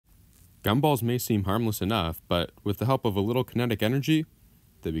Gumballs may seem harmless enough, but with the help of a little kinetic energy,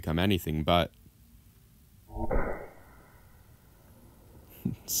 they become anything but.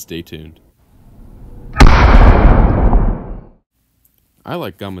 Stay tuned. I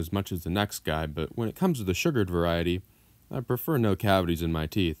like gum as much as the next guy, but when it comes to the sugared variety, I prefer no cavities in my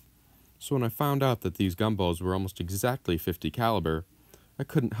teeth. So when I found out that these gumballs were almost exactly 50 caliber, I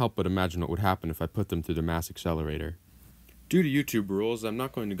couldn't help but imagine what would happen if I put them through the mass accelerator. Due to YouTube rules, I'm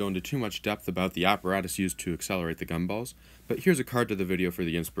not going to go into too much depth about the apparatus used to accelerate the gumballs, but here's a card to the video for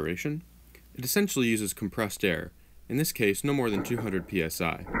the inspiration. It essentially uses compressed air, in this case no more than 200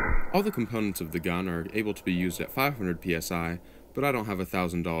 psi. All the components of the gun are able to be used at 500 psi, but I don't have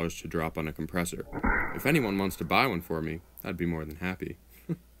 $1,000 to drop on a compressor. If anyone wants to buy one for me, I'd be more than happy.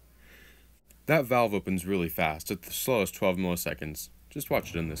 That valve opens really fast, at the slowest 12 milliseconds. Just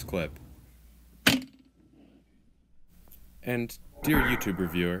watch it in this clip. And, dear YouTube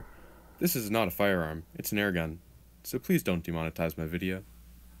reviewer, this is not a firearm, it's an air gun, so please don't demonetize my video.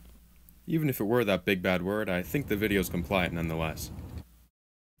 Even if it were that big bad word, I think the video's compliant nonetheless.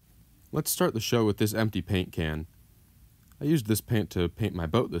 Let's start the show with this empty paint can. I used this paint to paint my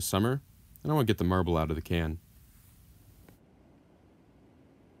boat this summer, and I want to get the marble out of the can.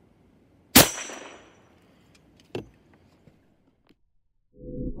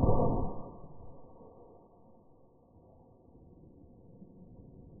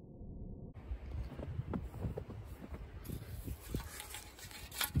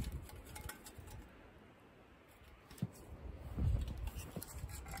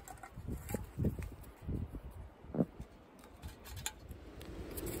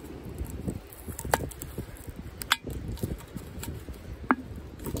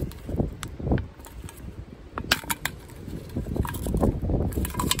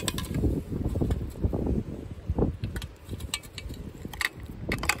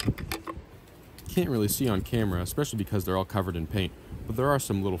 Can't really see on camera, especially because they're all covered in paint, but there are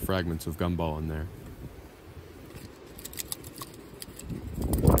some little fragments of gumball in there.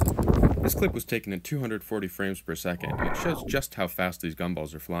 This clip was taken at 240 frames per second, and it shows just how fast these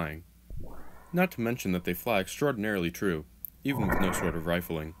gumballs are flying. Not to mention that they fly extraordinarily true, even with no sort of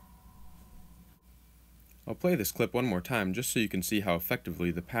rifling. I'll play this clip one more time just so you can see how effectively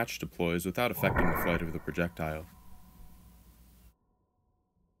the patch deploys without affecting the flight of the projectile.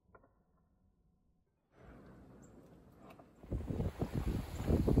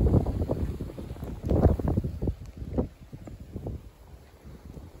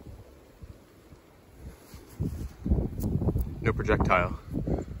 No projectile.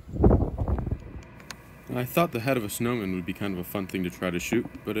 I thought the head of a snowman would be kind of a fun thing to try to shoot,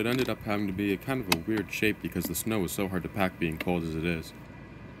 but it ended up having to be a kind of a weird shape because the snow was so hard to pack being cold as it is.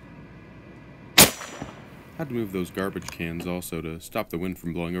 Had to move those garbage cans also to stop the wind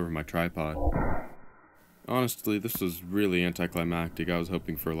from blowing over my tripod. Honestly, this was really anticlimactic. I was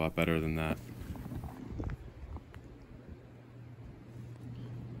hoping for a lot better than that.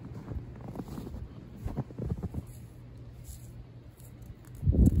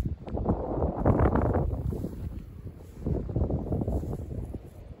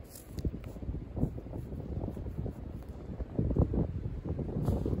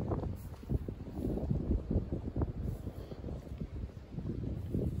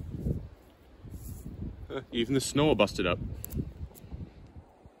 Even the snow busted up.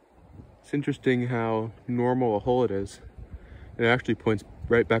 It's interesting how normal a hole it is. It actually points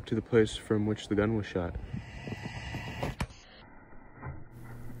right back to the place from which the gun was shot.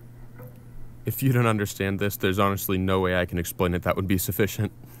 If you don't understand this, there's honestly no way I can explain it that would be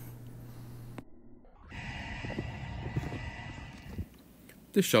sufficient.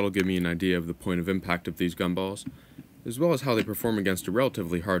 This shot will give me an idea of the point of impact of these gumballs, as well as how they perform against a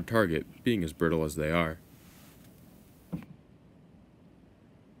relatively hard target, being as brittle as they are.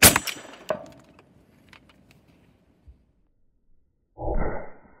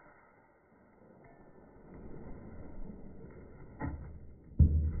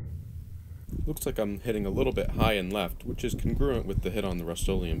 Looks like I'm hitting a little bit high and left, which is congruent with the hit on the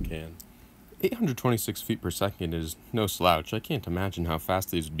Rust-Oleum can. 826 feet per second is no slouch. I can't imagine how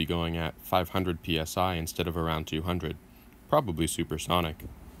fast these would be going at 500 psi instead of around 200. Probably supersonic.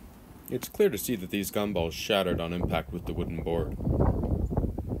 It's clear to see that these gumballs shattered on impact with the wooden board.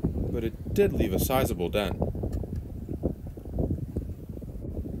 But it did leave a sizable dent.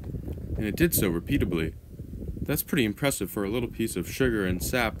 And it did so repeatably. That's pretty impressive for a little piece of sugar and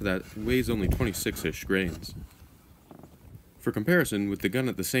sap that weighs only 26-ish grains. For comparison, with the gun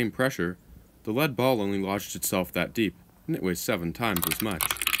at the same pressure, the lead ball only lodged itself that deep, and it weighs 7 times as much.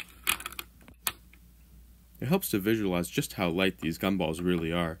 It helps to visualize just how light these gumballs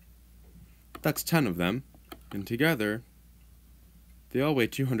really are. That's 10 of them, and together, they all weigh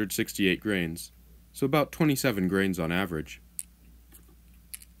 268 grains, so about 27 grains on average.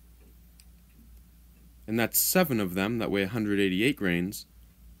 And that's 7 of them that weigh 188 grains,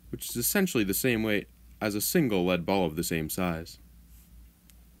 which is essentially the same weight as a single lead ball of the same size.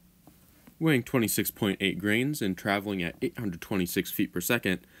 Weighing 26.8 grains and traveling at 826 feet per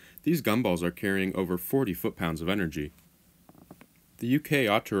second, these gumballs are carrying over 40 foot-pounds of energy. The UK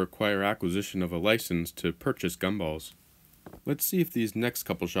ought to require acquisition of a license to purchase gumballs. Let's see if these next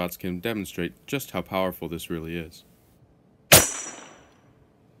couple shots can demonstrate just how powerful this really is.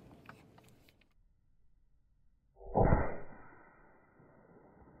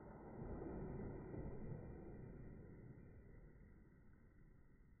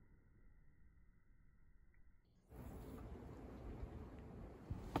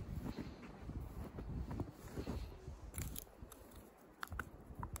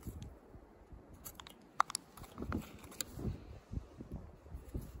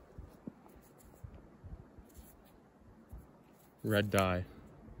 Red dye,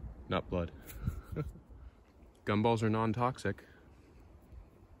 not blood. Gumballs are non-toxic,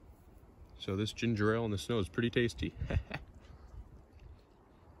 so this ginger ale in the snow is pretty tasty.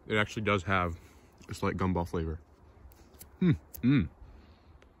 It actually does have a slight gumball flavor. Looks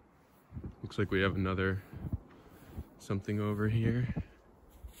like we have another something over here.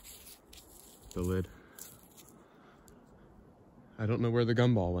 The lid. I don't know where the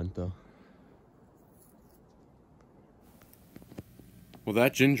gumball went though. Well,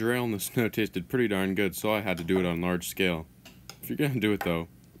 that ginger ale in the snow tasted pretty darn good, so I had to do it on large scale. If you're gonna do it though,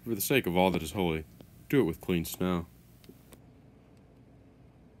 for the sake of all that is holy, do it with clean snow.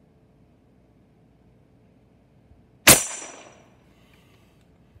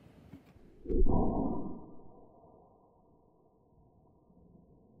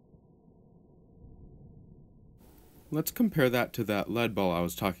 Let's compare that to that lead ball I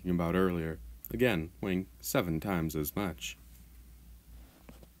was talking about earlier, again, weighing 7 times as much.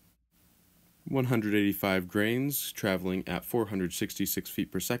 185 grains, traveling at 466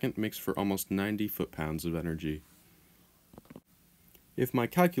 feet per second, makes for almost 90 foot-pounds of energy. If my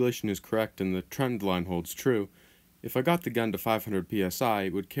calculation is correct and the trend line holds true, if I got the gun to 500 psi,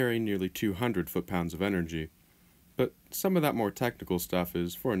 it would carry nearly 200 foot-pounds of energy. But some of that more technical stuff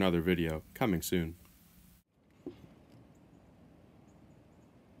is for another video, coming soon.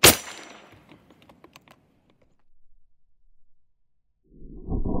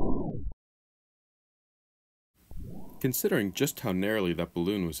 Considering just how narrowly that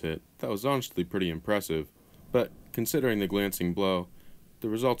balloon was hit, that was honestly pretty impressive, but considering the glancing blow, the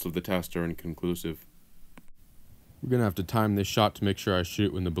results of the test are inconclusive. We're gonna have to time this shot to make sure I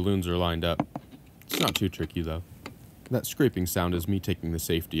shoot when the balloons are lined up. It's not too tricky though. That scraping sound is me taking the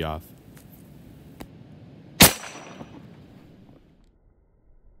safety off.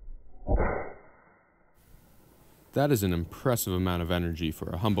 That is an impressive amount of energy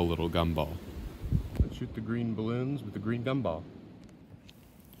for a humble little gumball. Let's shoot the green balloons with the green gumball.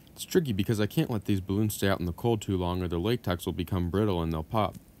 It's tricky because I can't let these balloons stay out in the cold too long or the latex will become brittle and they'll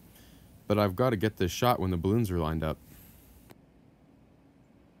pop. But I've got to get this shot when the balloons are lined up.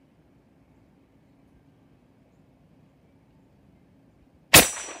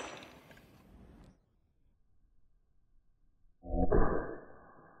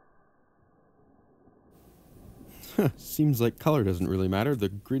 Seems like color doesn't really matter. The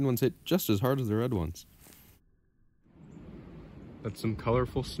green ones hit just as hard as the red ones. That's some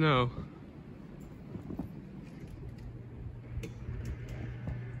colorful snow.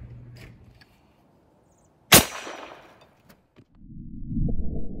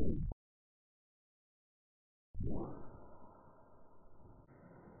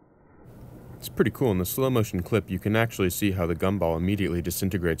 It's pretty cool. In the slow motion clip, you can actually see how the gumball immediately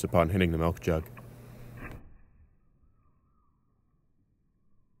disintegrates upon hitting the milk jug.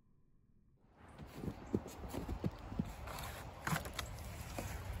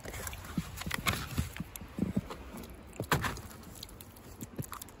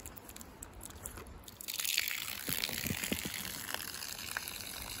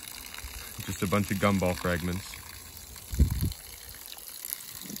 Just a bunch of gumball fragments.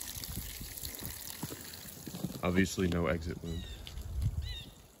 Obviously no exit wound.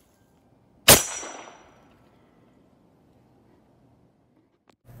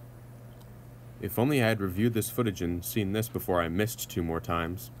 If only I had reviewed this footage and seen this before I missed 2 more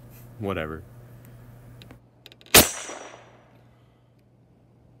times. Whatever.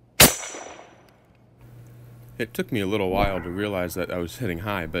 It took me a little while to realize that I was hitting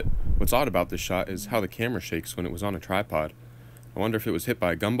high, but what's odd about this shot is how the camera shakes when it was on a tripod. I wonder if it was hit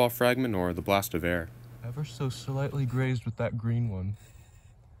by a gumball fragment or the blast of air. Ever so slightly grazed with that green one.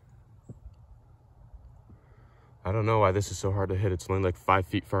 I don't know why this is so hard to hit. It's only like 5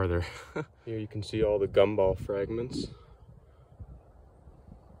 feet farther. Here you can see all the gumball fragments.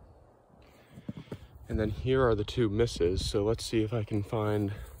 And then here are the 2 misses. So let's see if I can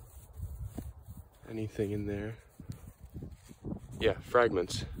find anything in there. Yeah,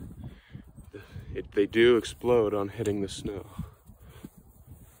 fragments. They do explode on hitting the snow.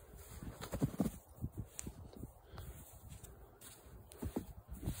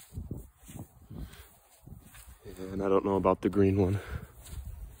 And I don't know about the green one.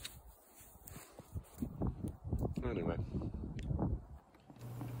 Anyway.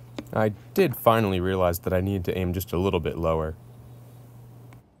 I did finally realize that I needed to aim just a little bit lower.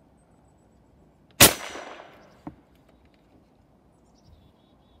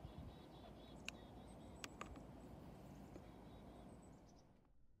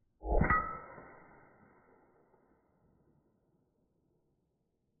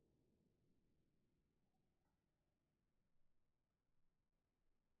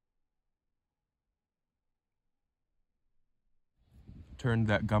 Turned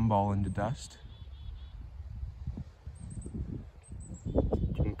that gumball into dust.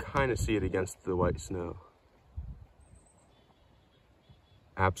 You can kind of see it against the white snow.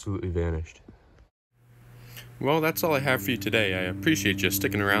 Absolutely vanished. Well, that's all I have for you today. I appreciate you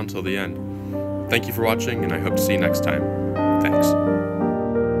sticking around till the end. Thank you for watching, and I hope to see you next time. Thanks.